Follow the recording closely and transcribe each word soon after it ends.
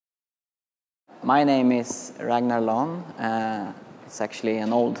My name is Ragnar Lönn. It's actually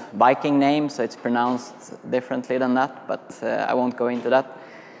an old Viking name, so it's pronounced differently than that, but I won't go into that.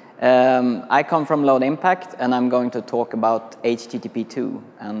 I come from Load Impact, and I'm going to talk about HTTP 2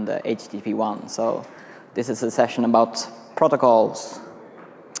 and HTTP 1. So this is a session about protocols.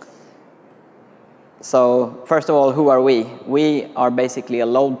 So first of all, who are we? We are basically a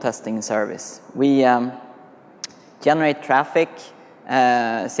load testing service. We generate traffic,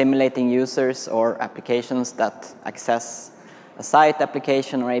 simulating users or applications that access a site,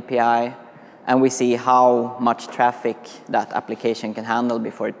 application, or API, and we see how much traffic that application can handle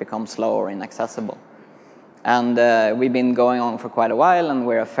before it becomes slow or inaccessible. And we've been going on for quite a while, and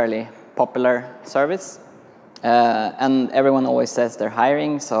we're a fairly popular service. And everyone always says they're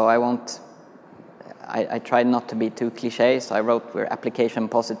hiring, so I tried not to be too cliche, so I wrote we're application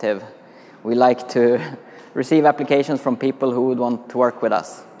positive. We like to receive applications from people who would want to work with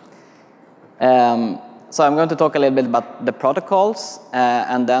us. So I'm going to talk a little bit about the protocols,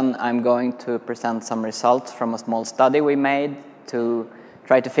 and then I'm going to present some results from a small study we made to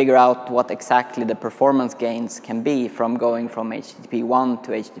try to figure out what exactly the performance gains can be from going from HTTP 1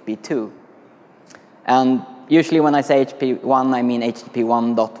 to HTTP 2. And usually when I say HTTP 1, I mean HTTP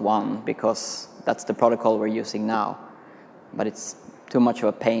 1.1, because that's the protocol we're using now. But it's too much of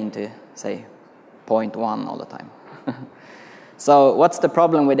a pain to say 0.1 all the time. So what's the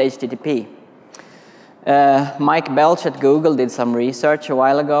problem with HTTP? Mike Belch at Google did some research a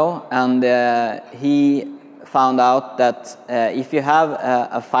while ago, and he found out that if you have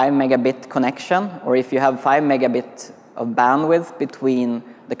a 5 megabit connection, or if you have 5 megabit of bandwidth between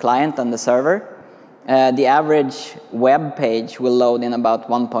the client and the server, the average web page will load in about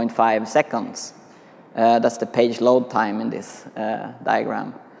 1.5 seconds. That's the page load time in this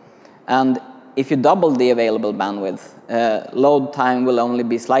diagram. And if you double the available bandwidth, load time will only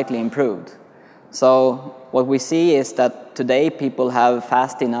be slightly improved. So what we see is that today people have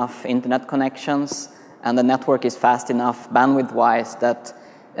fast enough internet connections, and the network is fast enough bandwidth-wise that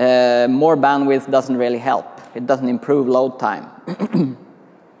more bandwidth doesn't really help. It doesn't improve load time.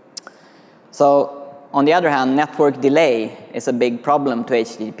 So on the other hand, network delay is a big problem to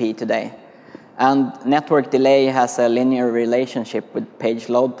HTTP today. And network delay has a linear relationship with page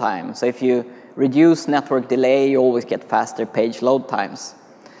load time. So if you reduce network delay, you always get faster page load times.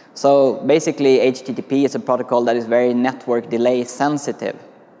 So basically, HTTP is a protocol that is very network delay sensitive.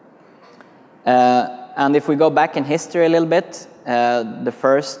 And if we go back in history a little bit, the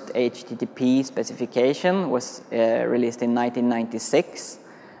first HTTP specification was released in 1996.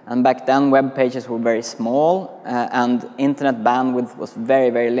 And back then, web pages were very small, and internet bandwidth was very,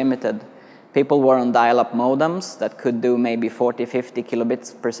 very limited. People were on dial-up modems that could do maybe 40, 50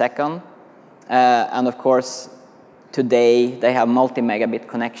 kilobits per second. And of course, today they have multi-megabit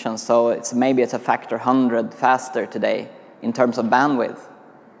connections, so maybe it's a factor 100 faster today in terms of bandwidth.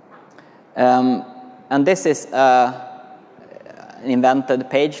 And this is an invented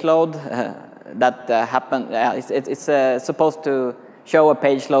page load that happened. It's supposed to show a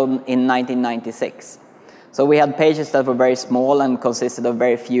page load in 1996. So we had pages that were very small and consisted of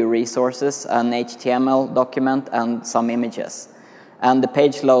very few resources, an HTML document and some images. And the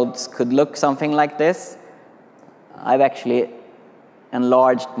page loads could look something like this. I've actually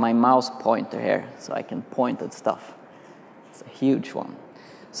enlarged my mouse pointer here so I can point at stuff. It's a huge one.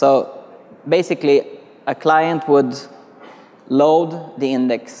 So basically, a client would load the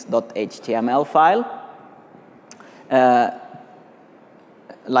index.html file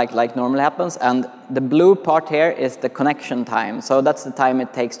like normally happens, and the blue part here is the connection time. So that's the time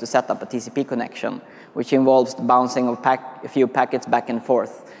it takes to set up a TCP connection, which involves the bouncing of a few packets back and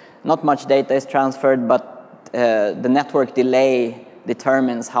forth. Not much data is transferred, but the network delay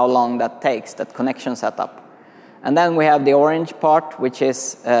determines how long that takes, that connection setup. And then we have the orange part, which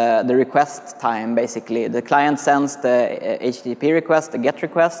is the request time, basically. The client sends the HTTP request, the GET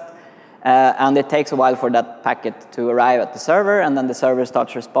request, and it takes a while for that packet to arrive at the server, and then the server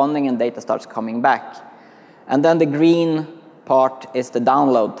starts responding and data starts coming back. And then the green part is the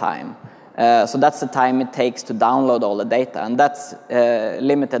download time. So that's the time it takes to download all the data, and that's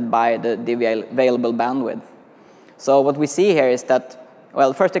limited by the available bandwidth. So what we see here is that,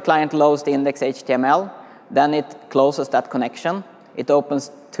 well, first the client loads the index.html, then it closes that connection. It opens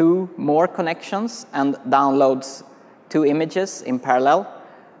 2 more connections and downloads 2 images in parallel.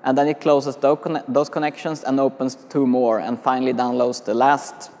 And then it closes those connections and opens 2 more, and finally downloads the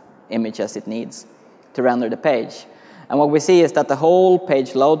last images it needs to render the page. And what we see is that the whole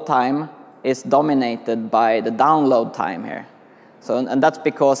page load time is dominated by the download time here. So, and that's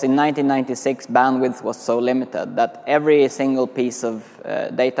because in 1996 bandwidth was so limited that every single piece of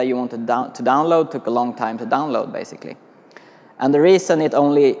data you wanted to download took a long time to download, basically. And the reason it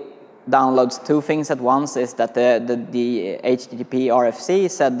only downloads 2 things at once is that the HTTP RFC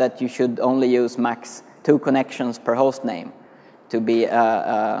said that you should only use max 2 connections per host name to be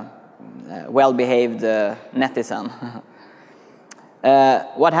a well-behaved netizen.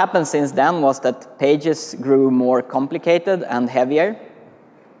 What happened since then was that pages grew more complicated and heavier.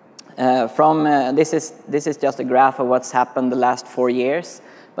 This is just a graph of what's happened the last 4 years,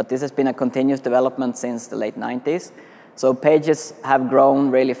 but this has been a continuous development since the late 90s. So pages have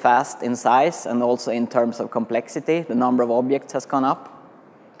grown really fast in size and also in terms of complexity. The number of objects has gone up.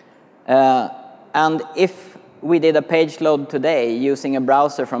 And if we did a page load today using a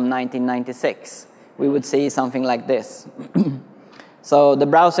browser from 1996, we would see something like this. So the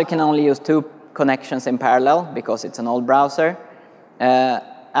browser can only use 2 connections in parallel because it's an old browser.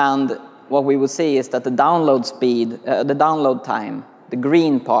 And what we will see is that the download speed, the download time, the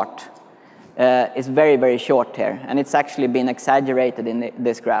green part, is very, very short here. And it's actually been exaggerated in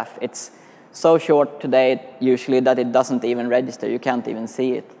this graph. It's so short today, usually, that it doesn't even register. You can't even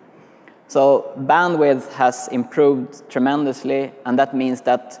see it. So bandwidth has improved tremendously, and that means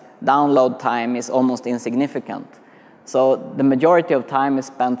that download time is almost insignificant. So the majority of time is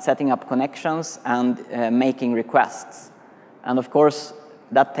spent setting up connections and making requests. And of course,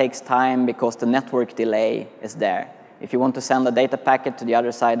 that takes time because the network delay is there. If you want to send a data packet to the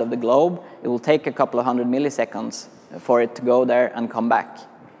other side of the globe, it will take a couple of 100 milliseconds for it to go there and come back.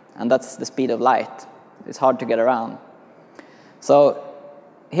 And that's the speed of light. It's hard to get around. So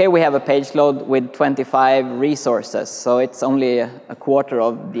here we have a page load with 25 resources. So it's only a quarter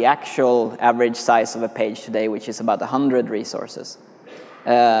of the actual average size of a page today, which is about 100 resources.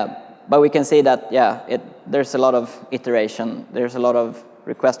 But we can see that, yeah, there's a lot of iteration. There's a lot of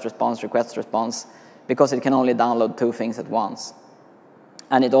request, response, because it can only download 2 things at once.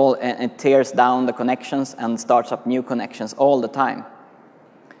 And it tears down the connections and starts up new connections all the time.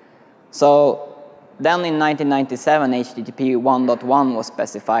 So then in 1997, HTTP 1.1 was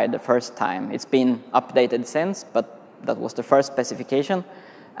specified the first time. It's been updated since, but that was the first specification.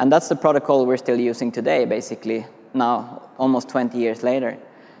 And that's the protocol we're still using today, basically, now, almost 20 years later.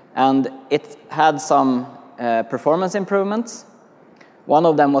 And it had some performance improvements. One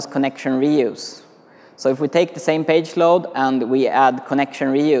of them was connection reuse. So if we take the same page load and we add connection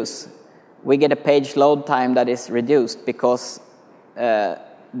reuse, we get a page load time that is reduced because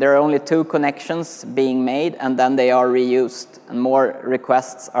there are only 2 connections being made, and then they are reused, and more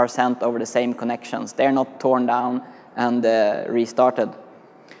requests are sent over the same connections. They're not torn down and restarted.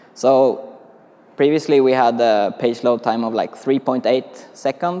 So previously we had a page load time of like 3.8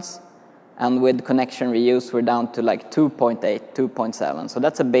 seconds, and with connection reuse we're down to like 2.8, 2.7. So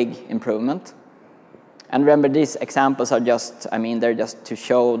that's a big improvement. And remember, these examples are just, I mean, they're just to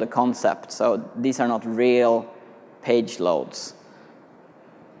show the concept. So these are not real page loads.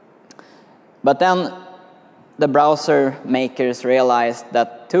 But then the browser makers realized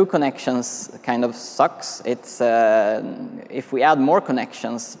that 2 connections kind of sucks. It's, if we add more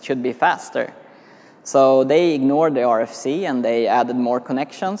connections, it should be faster. So they ignored the RFC and they added more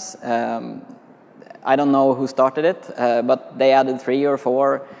connections. I don't know who started it, but they added 3 or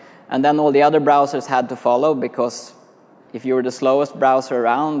 4. And then all the other browsers had to follow, because if you were the slowest browser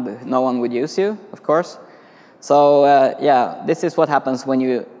around, no one would use you, of course. So yeah, this is what happens when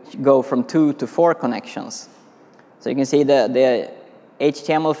you go from 2 to 4 connections. So you can see the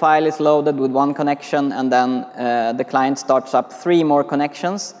HTML file is loaded with 1 connection, and then the client starts up 3 more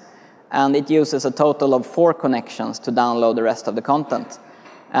connections, and it uses a total of 4 connections to download the rest of the content.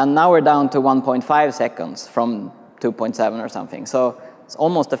 And now we're down to 1.5 seconds from 2.7 or something. So it's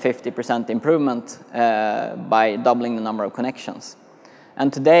almost a 50% improvement by doubling the number of connections.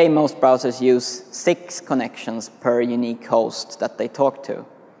 And today, most browsers use 6 connections per unique host that they talk to.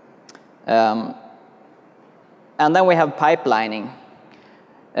 And then we have pipelining,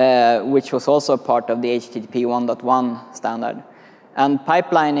 which was also part of the HTTP 1.1 standard. And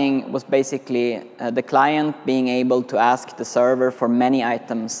pipelining was basically the client being able to ask the server for many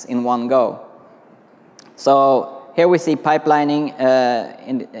items in one go. So here we see pipelining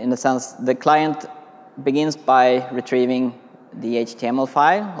in the sense the client begins by retrieving the HTML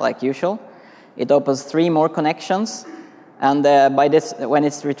file, like usual. It opens 3 more connections. And by this, when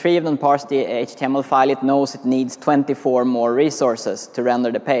it's retrieved and parsed the HTML file, it knows it needs 24 more resources to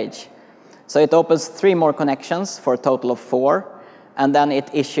render the page. So it opens 3 more connections for a total of 4. And then it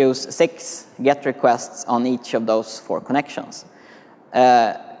issues 6 GET requests on each of those 4 connections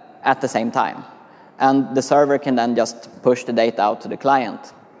at the same time. and the server can then just push the data out to the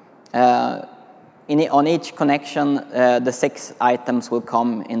client. On each connection, the 6 items will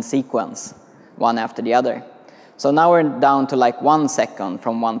come in sequence, one after the other. So now we're down to like 1 second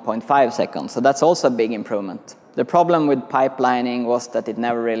from 1.5 seconds. So that's also a big improvement. The problem with pipelining was that it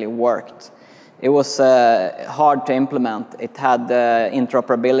never really worked. It was hard to implement. It had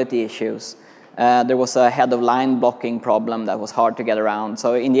interoperability issues. There was a head of line blocking problem that was hard to get around.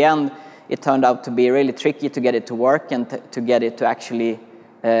 So in the end, it turned out to be really tricky to get it to work and to get it to actually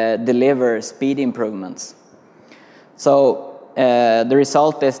deliver speed improvements. So the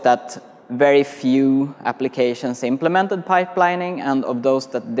result is that very few applications implemented pipelining, and of those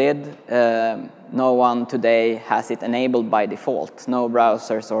that did, no one today has it enabled by default. No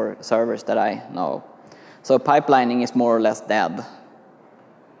browsers or servers that I know. So pipelining is more or less dead.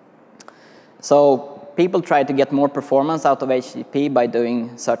 So people try to get more performance out of HTTP by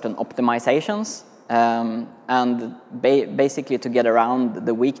doing certain optimizations, and basically to get around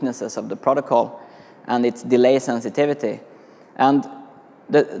the weaknesses of the protocol and its delay sensitivity. And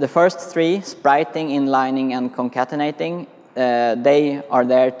the first 3, spriting, inlining, and concatenating, they are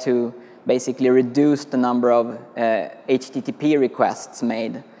there to basically reduce the number of HTTP requests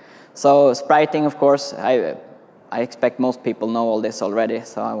made. So spriting, of course, I expect most people know all this already,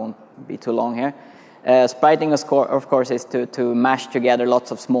 so I won't be too long here. Spriting, of course, is to mash together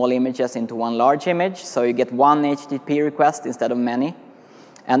lots of small images into one large image, so you get one HTTP request instead of many.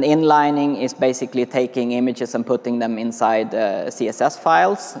 And inlining is basically taking images and putting them inside CSS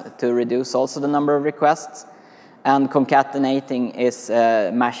files to reduce also the number of requests. And concatenating is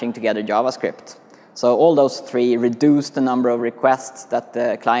mashing together JavaScript. So all those 3 reduce the number of requests that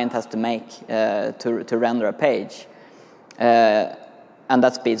the client has to make to render a page. And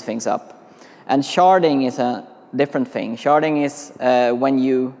that speeds things up. And sharding is a different thing. Sharding is when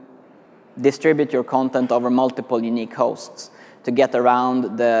you distribute your content over multiple unique hosts to get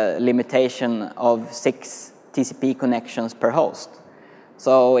around the limitation of 6 TCP connections per host.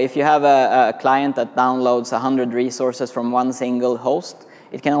 So if you have a client that downloads 100 resources from one single host,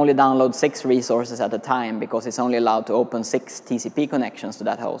 it can only download 6 resources at a time because it's only allowed to open 6 TCP connections to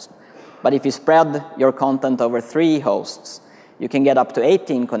that host. But if you spread your content over 3 hosts, you can get up to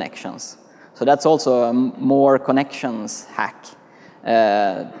 18 connections. So that's also a more connections hack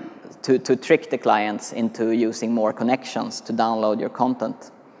to trick the clients into using more connections to download your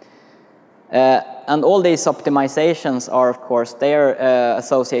content. And all these optimizations are, of course, they are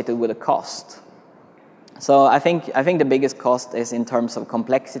associated with a cost. So I think the biggest cost is in terms of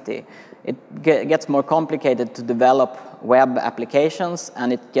complexity. It gets more complicated to develop web applications,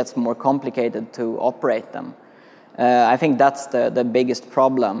 and it gets more complicated to operate them. I think that's the biggest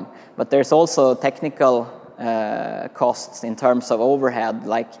problem. But there's also technical costs in terms of overhead.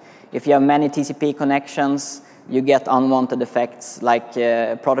 Like if you have many TCP connections, you get unwanted effects like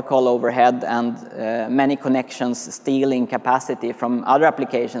protocol overhead and many connections stealing capacity from other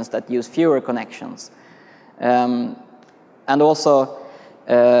applications that use fewer connections. And also,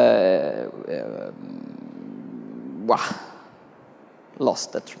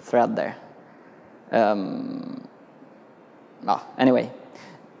 lost the thread there. Anyway,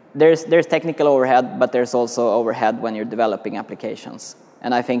 there's technical overhead, but there's also overhead when you're developing applications.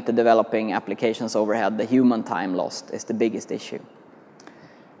 And I think the developing applications overhead, the human time lost, is the biggest issue.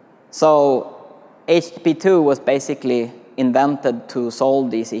 So HTTP2 was basically invented to solve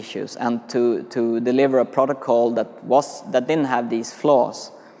these issues and to deliver a protocol that didn't have these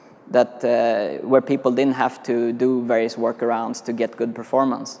flaws, where people didn't have to do various workarounds to get good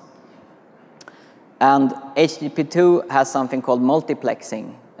performance. And HTTP2 has something called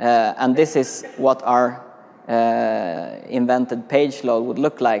multiplexing, and this is what our invented page load would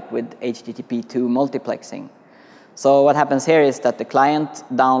look like with HTTP2 multiplexing. So what happens here is that the client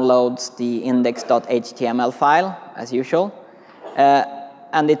downloads the index.html file, as usual,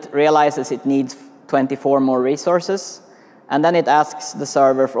 and it realizes it needs 24 more resources, and then it asks the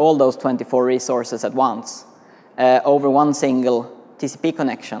server for all those 24 resources at once over one single TCP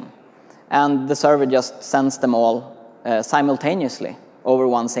connection. And the server just sends them all simultaneously over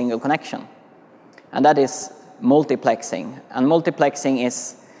one single connection. And that is multiplexing. And multiplexing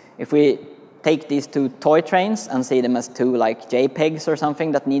is, if we take these 2 toy trains and see them as 2 like JPEGs or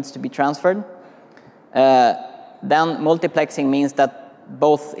something that needs to be transferred, then multiplexing means that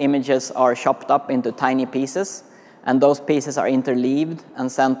both images are chopped up into tiny pieces, and those pieces are interleaved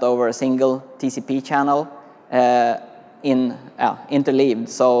and sent over a single TCP channel interleaved,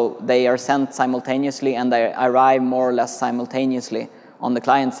 so they are sent simultaneously and they arrive more or less simultaneously on the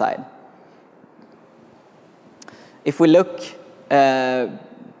client side. If we look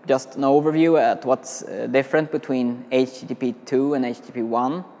just an overview at what's different between HTTP 2 and HTTP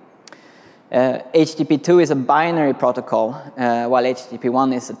 1. HTTP 2 is a binary protocol, while HTTP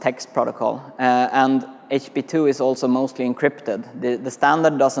 1 is a text protocol. And HTTP 2 is also mostly encrypted. The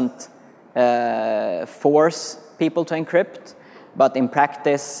standard doesn't force people to encrypt, but in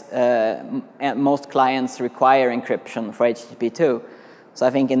practice, most clients require encryption for HTTP 2. So I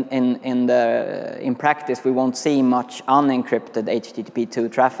think in practice, we won't see much unencrypted HTTP 2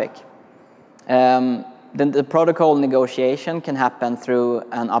 traffic. Then the protocol negotiation can happen through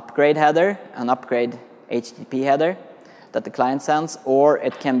an upgrade header, an upgrade HTTP header that the client sends, or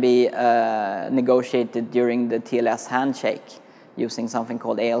it can be negotiated during the TLS handshake using something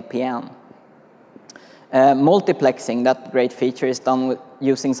called ALPN. Multiplexing, that great feature, is done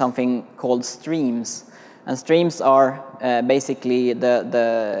using something called streams. And streams are basically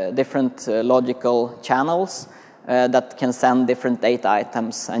the different logical channels that can send different data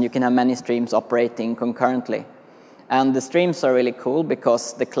items, and you can have many streams operating concurrently. And the streams are really cool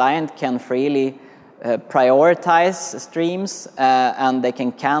because the client can freely prioritize streams, and the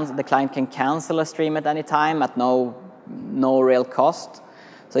client can cancel a stream at any time at no real cost.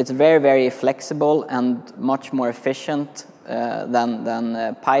 So it's very, very flexible and much more efficient than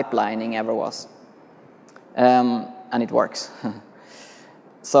pipelining ever was. And it works.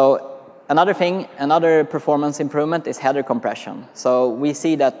 So another performance improvement is header compression. So we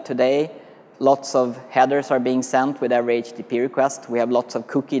see that today lots of headers are being sent with every HTTP request. We have lots of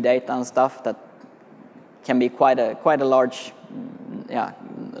cookie data and stuff that can be quite a large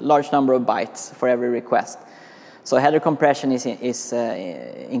number of bytes for every request. So header compression is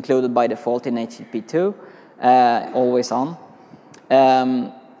included by default in HTTP 2, always on.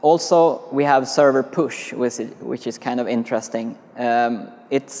 Also, we have server push, which is kind of interesting.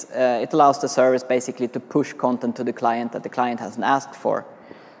 It allows the service basically to push content to the client that the client hasn't asked for,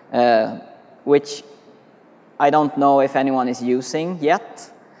 which I don't know if anyone is using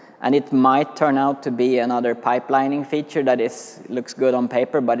yet, and it might turn out to be another pipelining feature that looks good on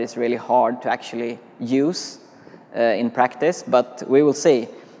paper, but it's really hard to actually use in practice, but we will see.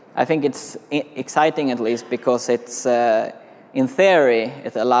 I think it's exciting, at least, because it's in theory,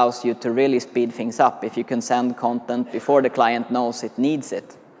 it allows you to really speed things up if you can send content before the client knows it needs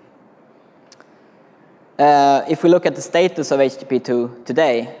it. If we look at the status of HTTP 2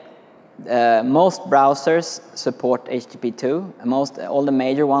 today, most browsers support HTTP 2. All the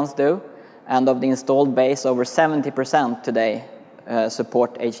major ones do. And of the installed base, over 70% today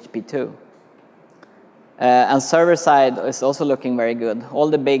support HTTP 2. And server side is also looking very good. All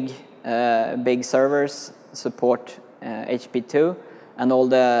the big servers support HTTP 2, and all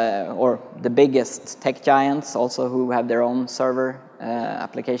the biggest tech giants also who have their own server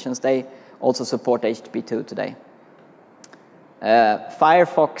applications, they also support HTTP 2 today.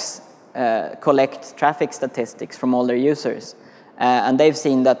 Firefox collects traffic statistics from all their users, and they've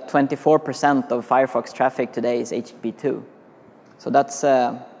seen that 24% of Firefox traffic today is HTTP 2. So that's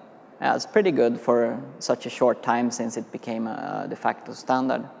it's pretty good for such a short time since it became a de facto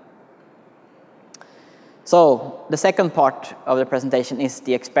standard. So the second part of the presentation is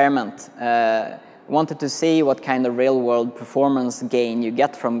the experiment. Wanted to see what kind of real-world performance gain you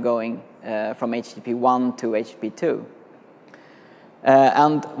get from going from HTTP 1 to HTTP 2.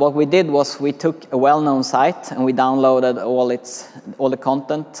 And what we did was we took a well-known site and we downloaded all the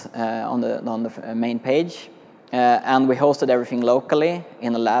content on the main page, and we hosted everything locally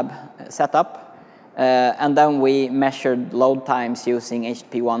in a lab setup. And then we measured load times using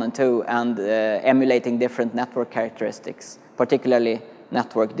HTTP 1 and 2 and emulating different network characteristics, particularly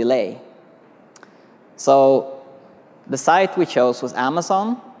network delay. So the site we chose was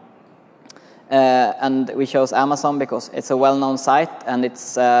Amazon. And we chose Amazon because it's a well-known site and it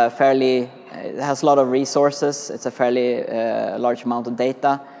has a lot of resources. It's a fairly large amount of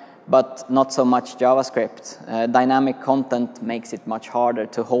data, but not so much JavaScript. Dynamic content makes it much harder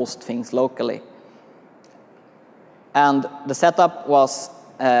to host things locally. And the setup was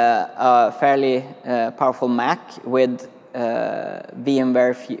a fairly powerful Mac with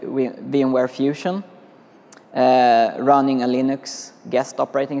VMware Fusion running a Linux guest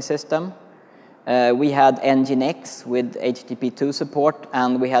operating system. We had Nginx with HTTP 2 support,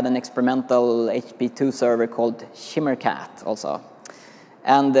 and we had an experimental HTTP 2 server called Shimmercat also.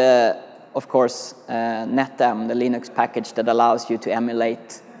 And of course, NetM, the Linux package that allows you to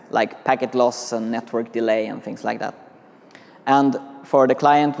emulate like packet loss and network delay and things like that. And for the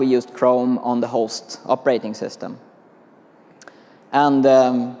client, we used Chrome on the host operating system. And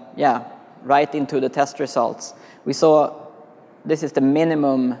yeah, right into the test results. We saw this is the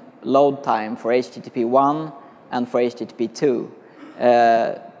minimum load time for HTTP 1 and for HTTP 2.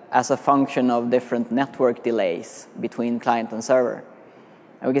 as a function of different network delays between client and server.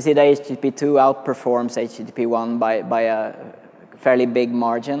 And we can see that HTTP2 outperforms HTTP1 by a fairly big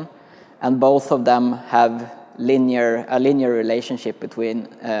margin, and both of them have a linear relationship between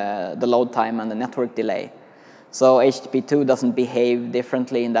the load time and the network delay. So HTTP2 doesn't behave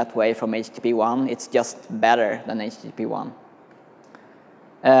differently in that way from HTTP1. It's just better than HTTP1.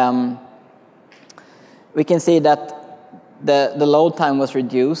 We can see that the load time was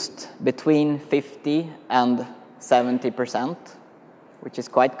reduced between 50 and 70%, which is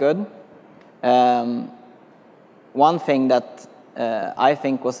quite good. One thing that I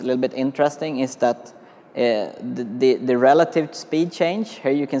think was a little bit interesting is that the relative speed change,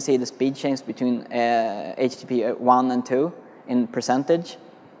 here you can see the speed change between HTTP 1 and 2 in percentage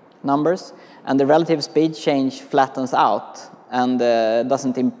numbers, and the relative speed change flattens out, and it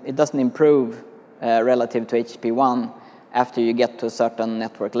doesn't improve relative to HTTP 1 after you get to a certain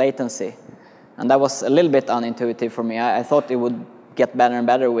network latency. And that was a little bit unintuitive for me. I thought it would get better and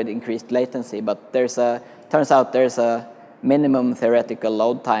better with increased latency, but turns out there's a minimum theoretical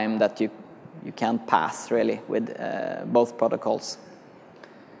load time that you can't pass really with both protocols.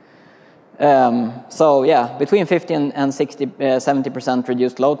 So yeah, between 50 and 70%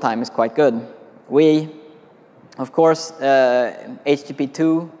 reduced load time is quite good. Of course,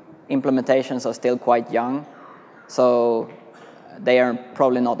 HTTP2 implementations are still quite young, so they are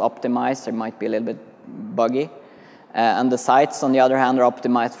probably not optimized. They might be a little bit buggy. And the sites, on the other hand, are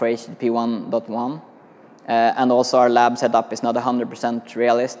optimized for HTTP 1.1. And also our lab setup is not 100%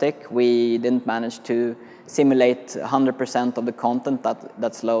 realistic. We didn't manage to simulate 100% of the content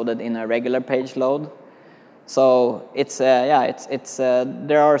that's loaded in a regular page load. So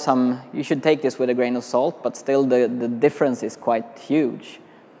there are some, you should take this with a grain of salt, but still the difference is quite huge.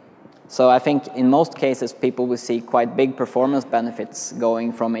 So I think in most cases people will see quite big performance benefits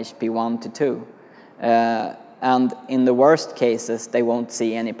going from HTTP 1 to 2. And in the worst cases, they won't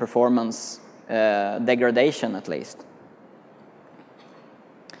see any performance degradation at least.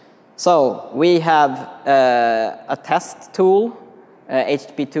 So we have a test tool,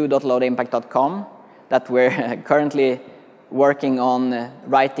 http2.loadimpact.com, that we're currently working on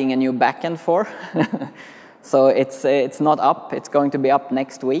writing a new backend for. So it's not up. It's going to be up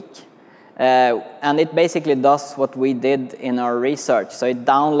next week. And it basically does what we did in our research. So it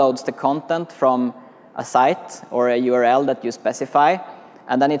downloads the content from a site or a URL that you specify,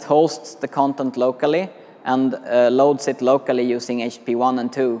 and then it hosts the content locally and loads it locally using HTTP 1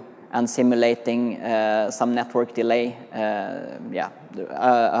 and 2 and simulating some network delay,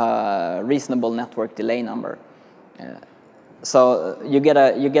 reasonable network delay number. So you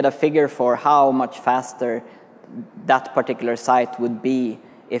get a figure for how much faster that particular site would be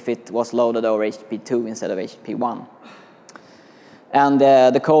if it was loaded over HTTP 2 instead of HTTP 1. And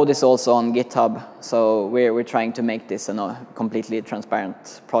the code is also on GitHub, so we're trying to make this a completely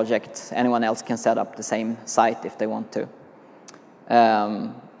transparent project. Anyone else can set up the same site if they want to.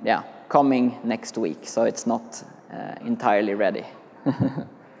 Coming next week, so it's not entirely ready.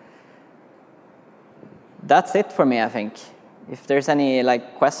 That's it for me, I think. If there's any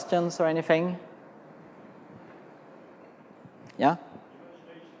questions or anything. Yeah?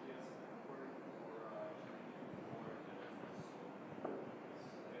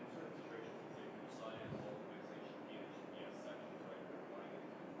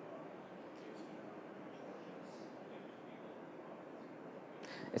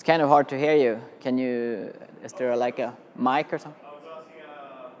 It's kind of hard to hear you. Is there a mic or something? I was asking,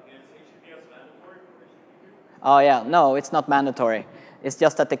 is HTTPS mandatory for HTTP2? Oh yeah, no, it's not mandatory. It's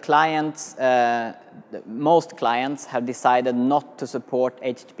just that the clients, most clients have decided not to support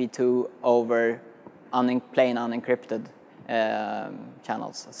HTTP2 over plain unencrypted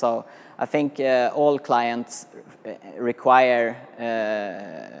channels. So I think all clients require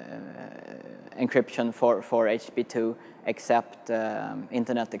encryption for HTTP2 except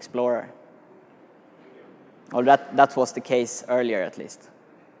Internet Explorer. Or that was the case earlier, at least.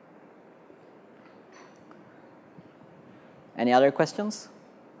 Any other questions?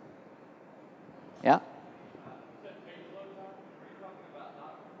 Yeah?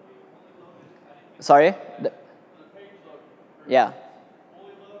 Sorry? Yeah.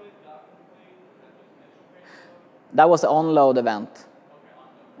 That was the onload event.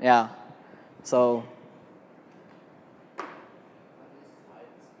 Yeah. So.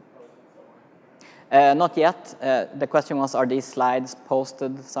 Not yet. The question was, are these slides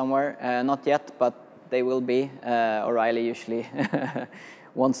posted somewhere? Not yet, but they will be. O'Reilly usually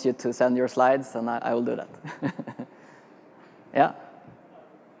wants you to send your slides, and I will do that. Yeah?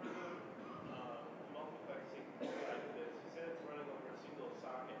 Multiplexing, you said it's running over a single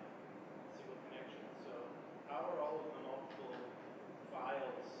socket.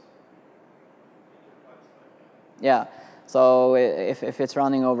 Yeah. So if it's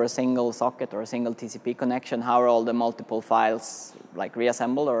running over a single socket or a single TCP connection, how are all the multiple files like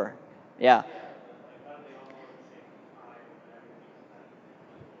reassembled or? Yeah.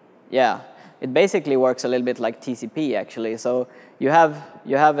 Yeah. It basically works a little bit like TCP actually. So you have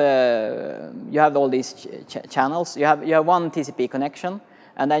all these channels. You have one TCP connection,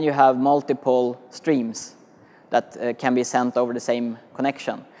 and then you have multiple streams that can be sent over the same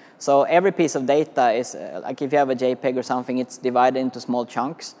connection. So every piece of data is, like if you have a JPEG or something, it's divided into small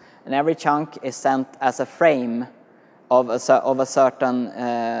chunks, and every chunk is sent as a frame of a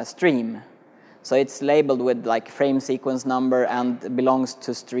certain stream. So it's labeled with like frame sequence number and belongs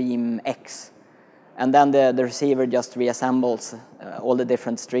to stream X. And then the receiver just reassembles all the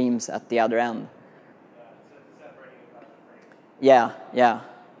different streams at the other end. Yeah, yeah.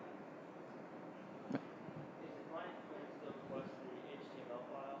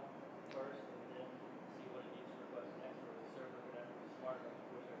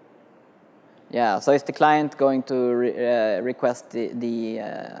 Yeah, so is the client going to request the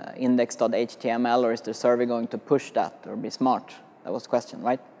index.html, or is the server going to push that or be smart? That was the question,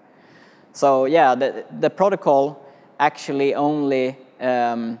 right? So yeah, the protocol actually only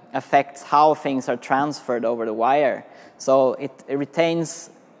affects how things are transferred over the wire. So it retains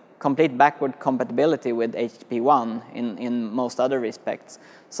complete backward compatibility with HTTP1 in most other respects.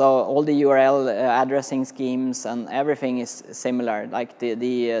 So all the URL addressing schemes and everything is similar, like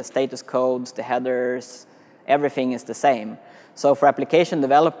the status codes, the headers, everything is the same. So for application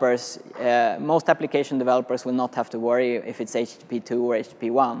developers, most application developers will not have to worry if it's HTTP2 or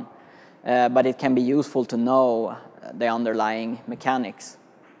HTTP1, but it can be useful to know the underlying mechanics.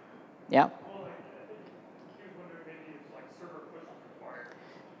 Yeah?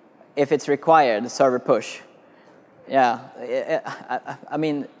 If it's required, server push. Yeah, I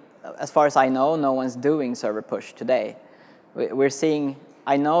mean, as far as I know, no one's doing server push today. We're seeing,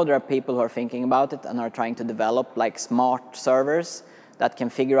 I know there are people who are thinking about it and are trying to develop like smart servers that can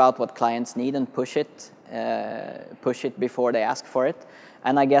figure out what clients need and push it before they ask for it.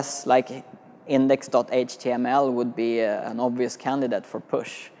 And I guess like index.html would be an obvious candidate for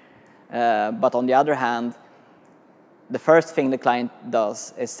push. But on the other hand, the first thing the client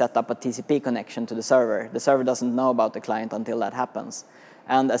does is set up a TCP connection to the server. The server doesn't know about the client until that happens.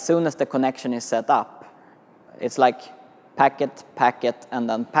 And as soon as the connection is set up, it's like packet, packet, and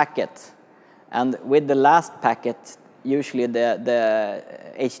then packet. And with the last packet, usually the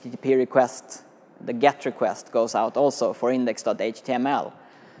HTTP request, the GET request goes out also for index.html.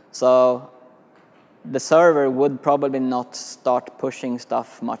 So the server would probably not start pushing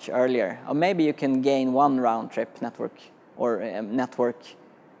stuff much earlier. Or maybe you can gain one round-trip network or network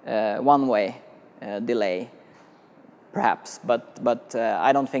one-way delay, perhaps. But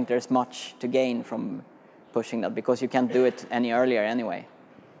I don't think there's much to gain from pushing that because you can't do it any earlier anyway.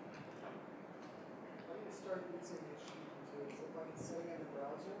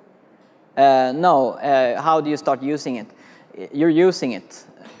 No. How do you start using it? You're using it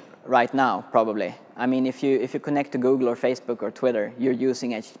right now, probably. I mean, if you connect to Google or Facebook or Twitter, you're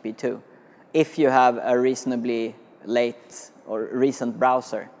using HTTP2. If you have a reasonably late or recent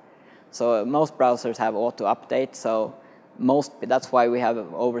browser. So most browsers have auto-update, so that's why we have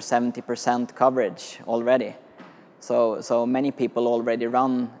over 70% coverage already. So many people already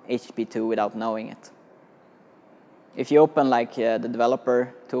run HTTP2 without knowing it. If you open like the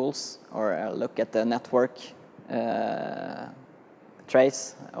developer tools or look at the network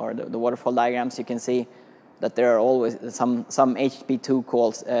trace or the waterfall diagrams, you can see that there are always some HTTP2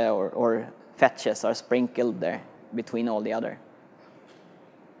 calls or fetches are sprinkled there between all the other.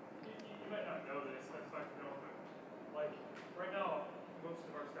 You might not know this, that's fine to know, but like right now, most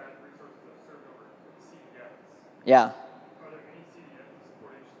of our static resources are served over CDNs. Yeah. Are there any CDNs that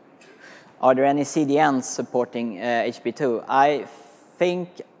support HTTP2? Are there any CDNs supporting HTTP2?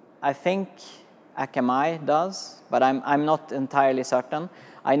 I think Akamai does, but I'm not entirely certain.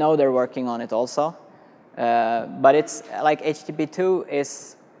 I know they're working on it also. But it's like HTTP2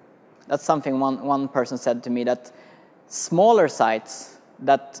 is, that's something one person said to me, that smaller sites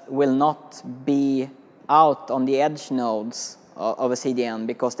that will not be out on the edge nodes of a CDN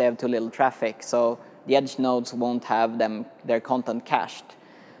because they have too little traffic, so the edge nodes won't have their content cached.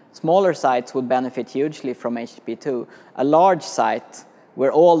 Smaller sites would benefit hugely from HTTP2. A large site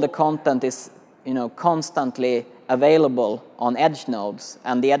where all the content is constantly available on edge nodes,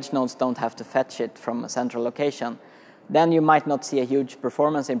 and the edge nodes don't have to fetch it from a central location, then you might not see a huge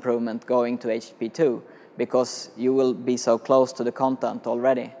performance improvement going to HTTP2 because you will be so close to the content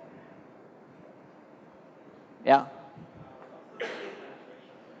already. Yeah.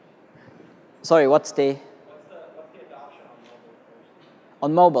 Sorry, what's the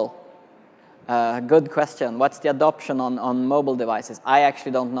On mobile? Good question. What's the adoption on mobile devices? I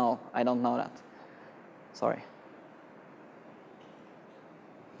actually don't know. I don't know that. Sorry.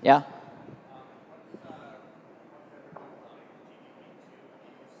 Yeah?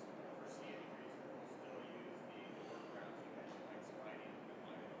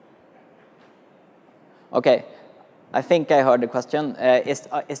 Okay, I think I heard the question.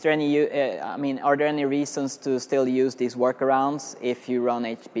 Is there any? I mean, are there any reasons to still use these workarounds if you run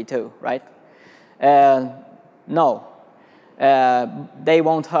HP2, right? No, they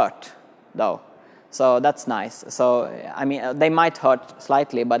won't hurt though, so that's nice. So I mean, they might hurt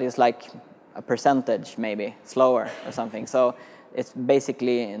slightly, but it's like a percentage maybe slower or something. So it's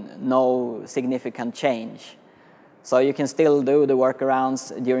basically no significant change. So you can still do the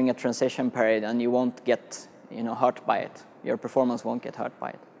workarounds during a transition period, and you won't get, hurt by it. Your performance won't get hurt by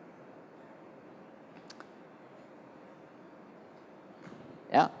it.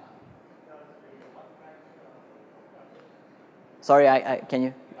 Yeah. Sorry, can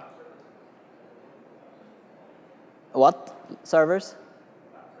you? What servers?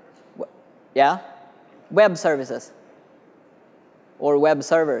 Yeah, web services or web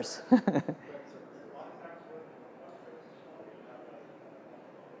servers.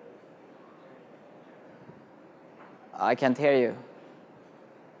 I can't hear you.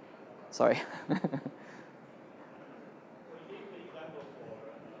 Sorry.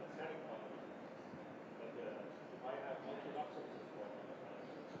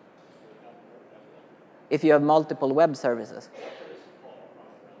 If you have multiple web services.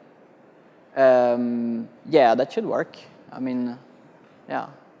 Yeah, that should work. I mean, yeah.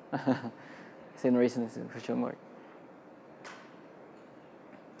 It's in reason it should work.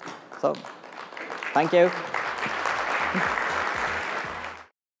 So, thank you.